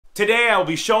Today I'll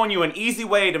be showing you an easy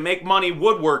way to make money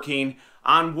woodworking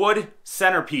on wood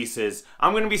centerpieces.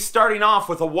 I'm going to be starting off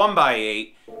with a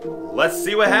 1x8. Let's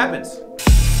see what happens.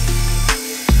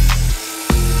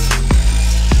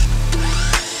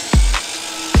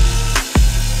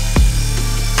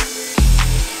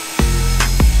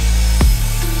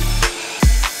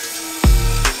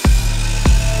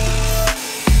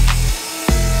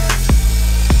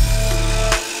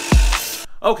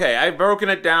 Okay, I've broken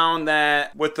it down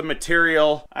that with the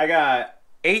material, I got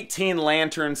 18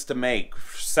 lanterns to make,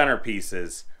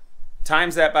 centerpieces.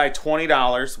 Times that by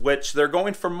 $20, which they're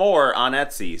going for more on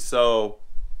Etsy. So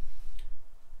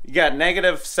you got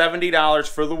negative $70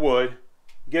 for the wood.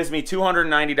 Gives me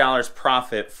 $290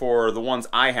 profit for the ones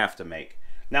I have to make.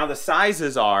 Now the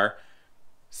sizes are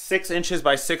 6 inches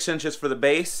by 6 inches for the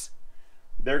base.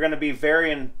 They're going to be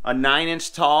varying a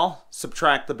 9-inch tall,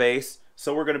 subtract the base.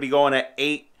 So we're going to be going at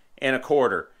 8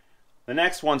 1/4. The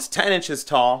next one's 10 inches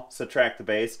tall, subtract the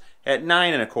base, at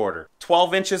 9 1/4.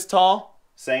 12 inches tall,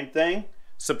 same thing,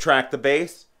 subtract the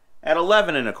base, at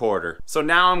 11 1/4. So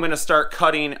now I'm going to start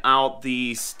cutting out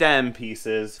the stem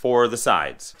pieces for the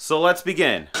sides. So let's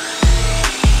begin.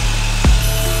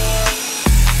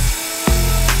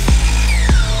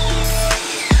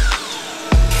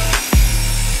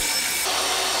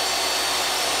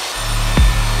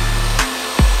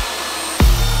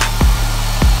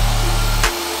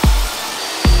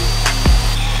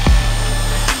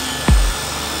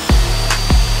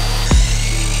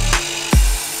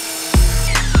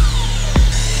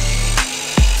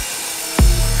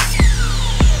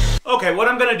 Okay, what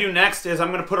I'm going to do next is I'm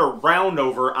going to put a round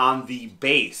over on the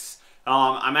base.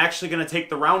 I'm actually going to take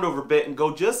the round over bit and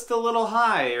go just a little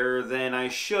higher than I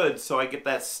should so I get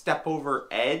that step over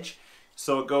edge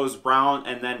so it goes round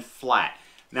and then flat.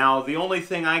 Now the only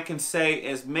thing I can say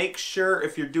is make sure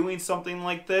if you're doing something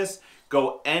like this,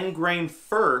 go end grain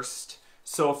first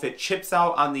so if it chips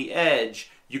out on the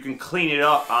edge you can clean it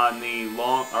up on the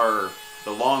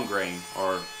long grain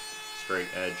or straight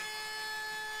edge.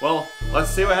 Well,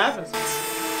 let's see what happens.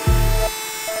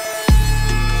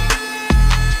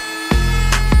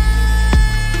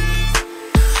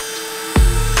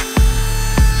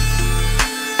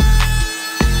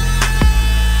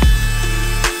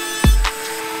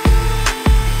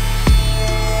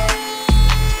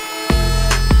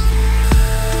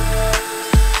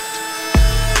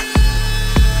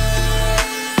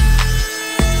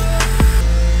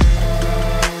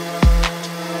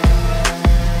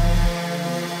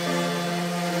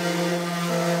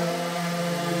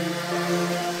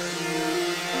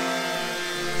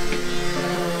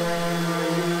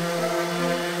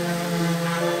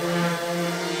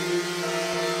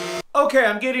 Okay,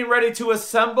 I'm getting ready to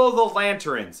assemble the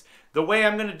lanterns. The way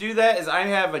I'm going to do that is I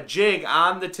have a jig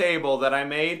on the table that I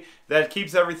made that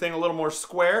keeps everything a little more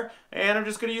square, and I'm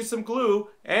just going to use some glue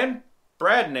and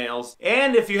brad nails.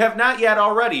 And if you have not yet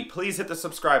already, please hit the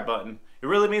subscribe button. It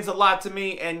really means a lot to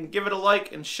me, and give it a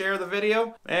like and share the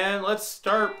video, and let's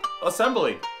start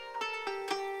assembling.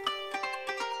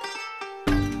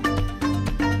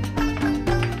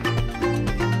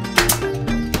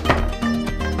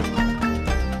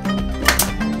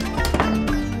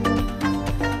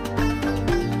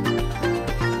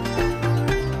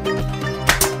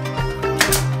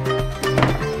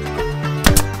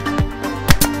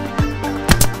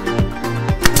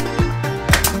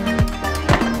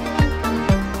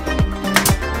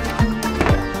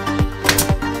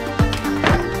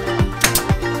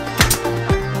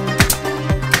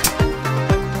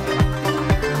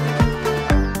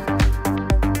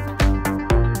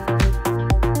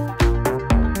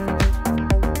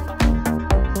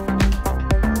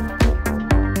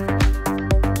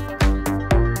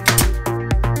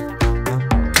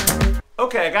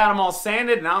 Okay, I got them all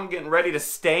sanded. Now I'm getting ready to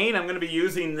stain. I'm going to be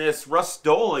using this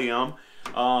Rust-Oleum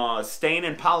stain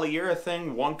and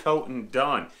polyurethane, 1 coat and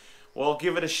done. We'll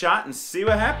give it a shot and see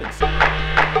what happens.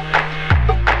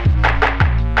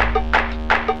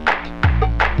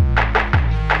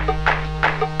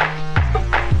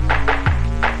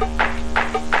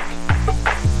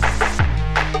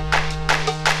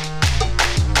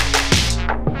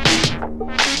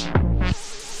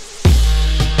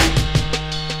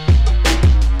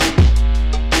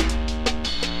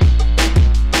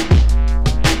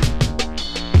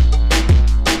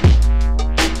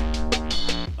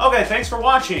 Okay, thanks for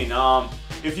watching.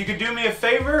 If you could do me a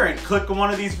favor and click one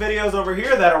of these videos over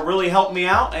here, that'll really help me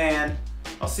out, and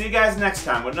I'll see you guys next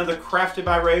time with another Crafted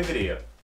by Ray video.